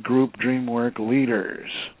Internet group DreamWork leaders.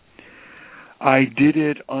 I did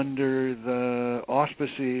it under the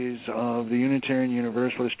auspices of the Unitarian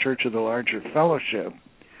Universalist Church of the Larger Fellowship.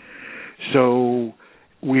 So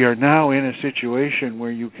we are now in a situation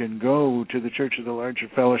where you can go to the Church of the Larger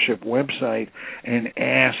Fellowship website and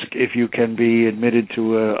ask if you can be admitted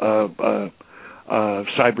to a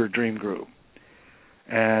cyber dream group.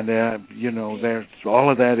 And, there's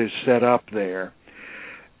all of that is set up there.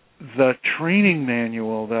 The training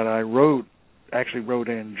manual that I wrote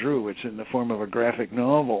and drew, it's in the form of a graphic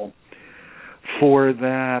novel, for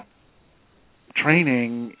that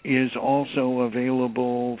training is also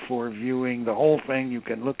available for viewing. The whole thing you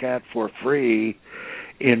can look at for free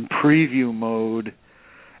in preview mode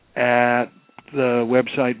at the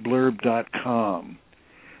website blurb.com.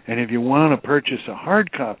 And if you want to purchase a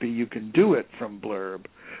hard copy, you can do it from Blurb,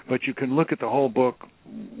 but you can look at the whole book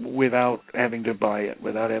without having to buy it,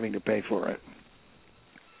 without having to pay for it.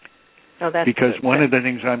 Oh, that's because good. One of the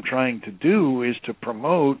things I'm trying to do is to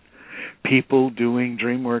promote people doing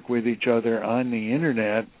dream work with each other on the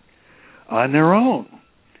internet on their own.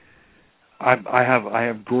 I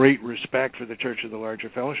have great respect for the Church of the Larger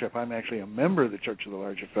Fellowship. I'm actually a member of the Church of the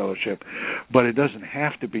Larger Fellowship, but it doesn't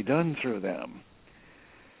have to be done through them.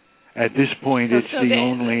 At this point, it's the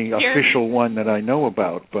only official one that I know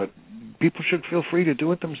about, but people should feel free to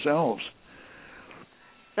do it themselves.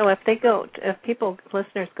 So if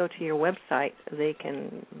listeners go to your website, they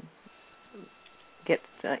can get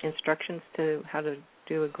instructions to how to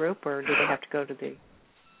do a group, or do they have to go to the...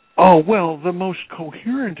 Oh, well, the most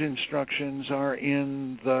coherent instructions are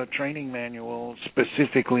in the training manual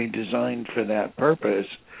specifically designed for that purpose,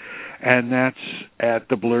 and that's at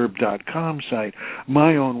the blurb.com site.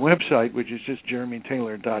 My own website, which is just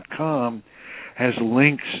jeremytaylor.com, has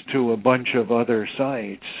links to a bunch of other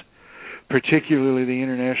sites, particularly the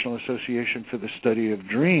International Association for the Study of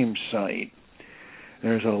Dreams site.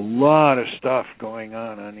 There's a lot of stuff going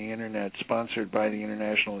on the Internet, sponsored by the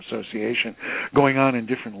International Association, going on in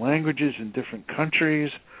different languages in different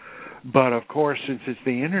countries. But, of course, since it's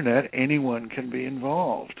the Internet, anyone can be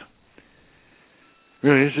involved.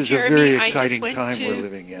 Really, this is a very exciting time we're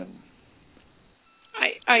living in.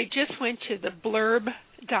 I just went to the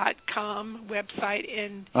blurb.com website,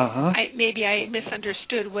 and maybe I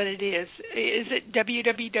misunderstood what it is. Is it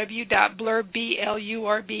www.blurb?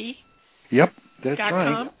 Yep, that's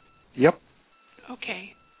right. Yep.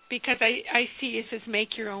 Okay, because I see it says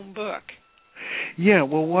make your own book. Yeah,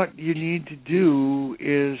 well, what you need to do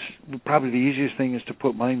is, probably the easiest thing is to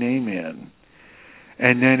put my name in,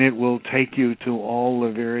 and then it will take you to all the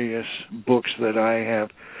various books that I have.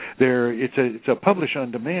 It's a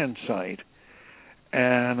publish-on-demand site,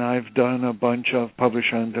 and I've done a bunch of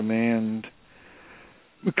publish-on-demand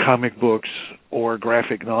comic books or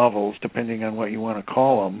graphic novels, depending on what you want to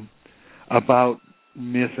call them, about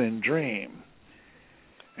myth and dream.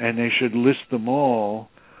 And they should list them all.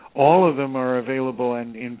 All of them are available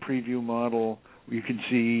in preview model. You can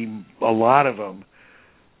see a lot of them.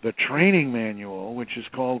 The training manual, which is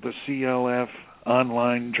called the CLF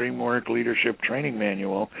Online DreamWork Leadership Training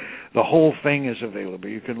Manual, the whole thing is available.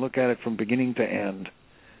 You can look at it from beginning to end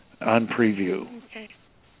on preview.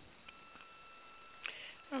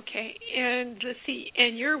 Okay, and let's see,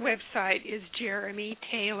 and your website is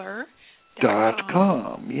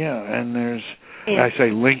jeremytaylor.com. Yeah, and there's, I say,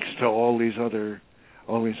 links to all these other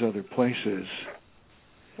places.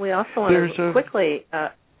 We also want to quickly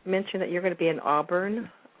mention that you're going to be in Auburn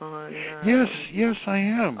on... Yes, I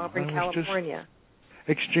am. Auburn, California. Just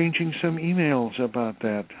exchanging some emails about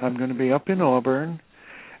that. I'm going to be up in Auburn,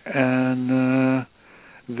 and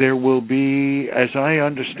there will be, as I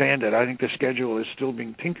understand it, I think the schedule is still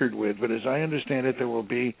being tinkered with, but as I understand it, there will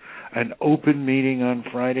be an open meeting on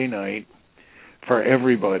Friday night for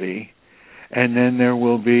everybody, and then there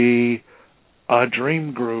will be a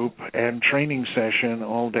dream group and training session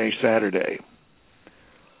all day Saturday.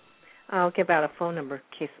 I'll give out a phone number in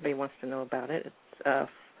case somebody wants to know about it. It's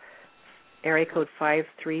area code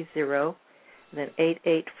 530, then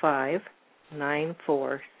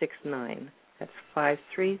 885-9469. That's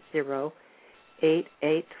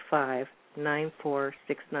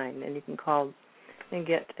 530-885-9469. And you can call and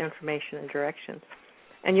get information and directions.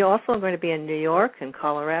 And you're also going to be in New York and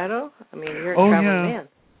Colorado. I mean, you're a traveling man.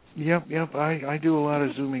 Yep. I do a lot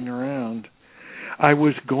of zooming around. I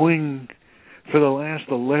was going for the last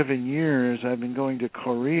 11 years, I've been going to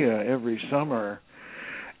Korea every summer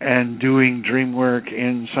and doing dream work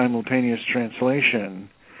in simultaneous translation.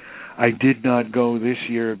 I did not go this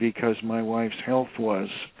year because my wife's health was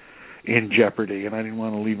in jeopardy, and I didn't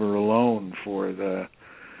want to leave her alone for the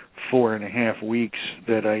 4.5 weeks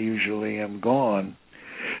that I usually am gone.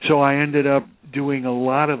 So I ended up doing a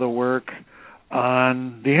lot of the work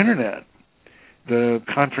on the Internet. The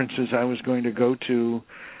conferences I was going to go to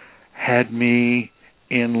had me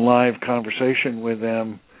in live conversation with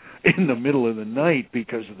them in the middle of the night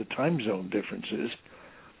because of the time zone differences.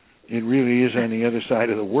 It really is on the other side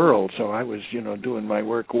of the world, so I was, doing my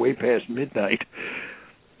work way past midnight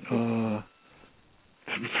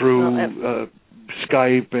through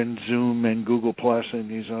Skype and Zoom and Google Plus and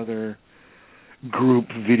these other group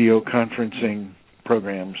video conferencing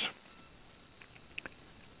programs.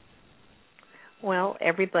 Well,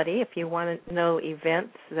 everybody, if you want to know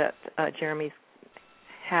events that Jeremy's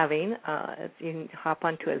having, you can hop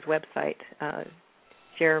onto his website,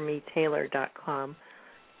 jeremytaylor.com.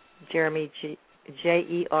 Jeremy,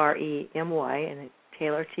 Jeremy, and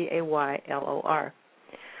Taylor, Taylor.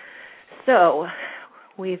 So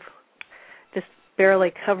we've just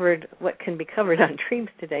barely covered what can be covered on dreams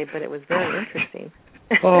today, but it was very interesting.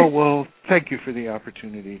 Oh, well, thank you for the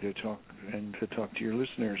opportunity to talk to your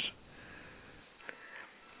listeners.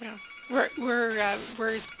 Well, we're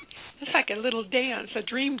it's like a little dance, a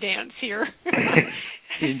dream dance here.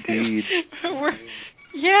 Indeed.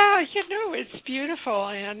 It's beautiful,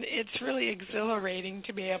 and it's really exhilarating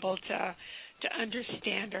to be able to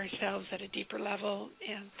understand ourselves at a deeper level.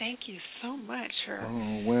 And thank you so much for.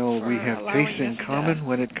 Oh well, for we have tastes in common to...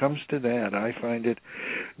 when it comes to that. I find it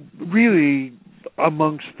really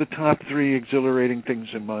amongst the top 3 exhilarating things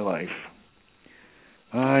in my life.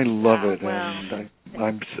 I love it, and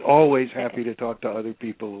I'm always happy to talk to other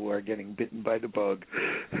people who are getting bitten by the bug.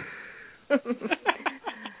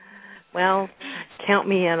 Well, count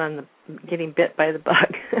me in on the getting bit by the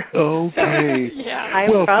bug. Okay. Yeah.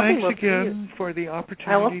 Well, thanks again for the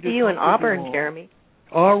opportunity. I will see you in Auburn, Jeremy.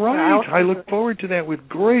 All right. I look forward to that with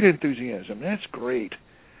great enthusiasm. That's great.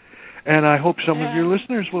 And I hope some of your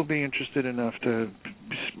listeners will be interested enough to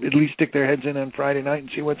at least stick their heads in on Friday night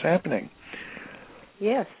and see what's happening.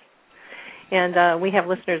 Yes. And we have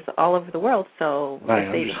listeners all over the world, so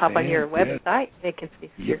if they hop on your website, they can see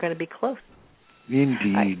if you're going to be close.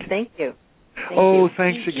 Indeed. Right, thank you.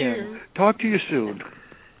 Thanks again. Talk to you soon.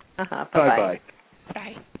 Bye-bye. Bye-bye.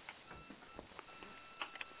 Bye.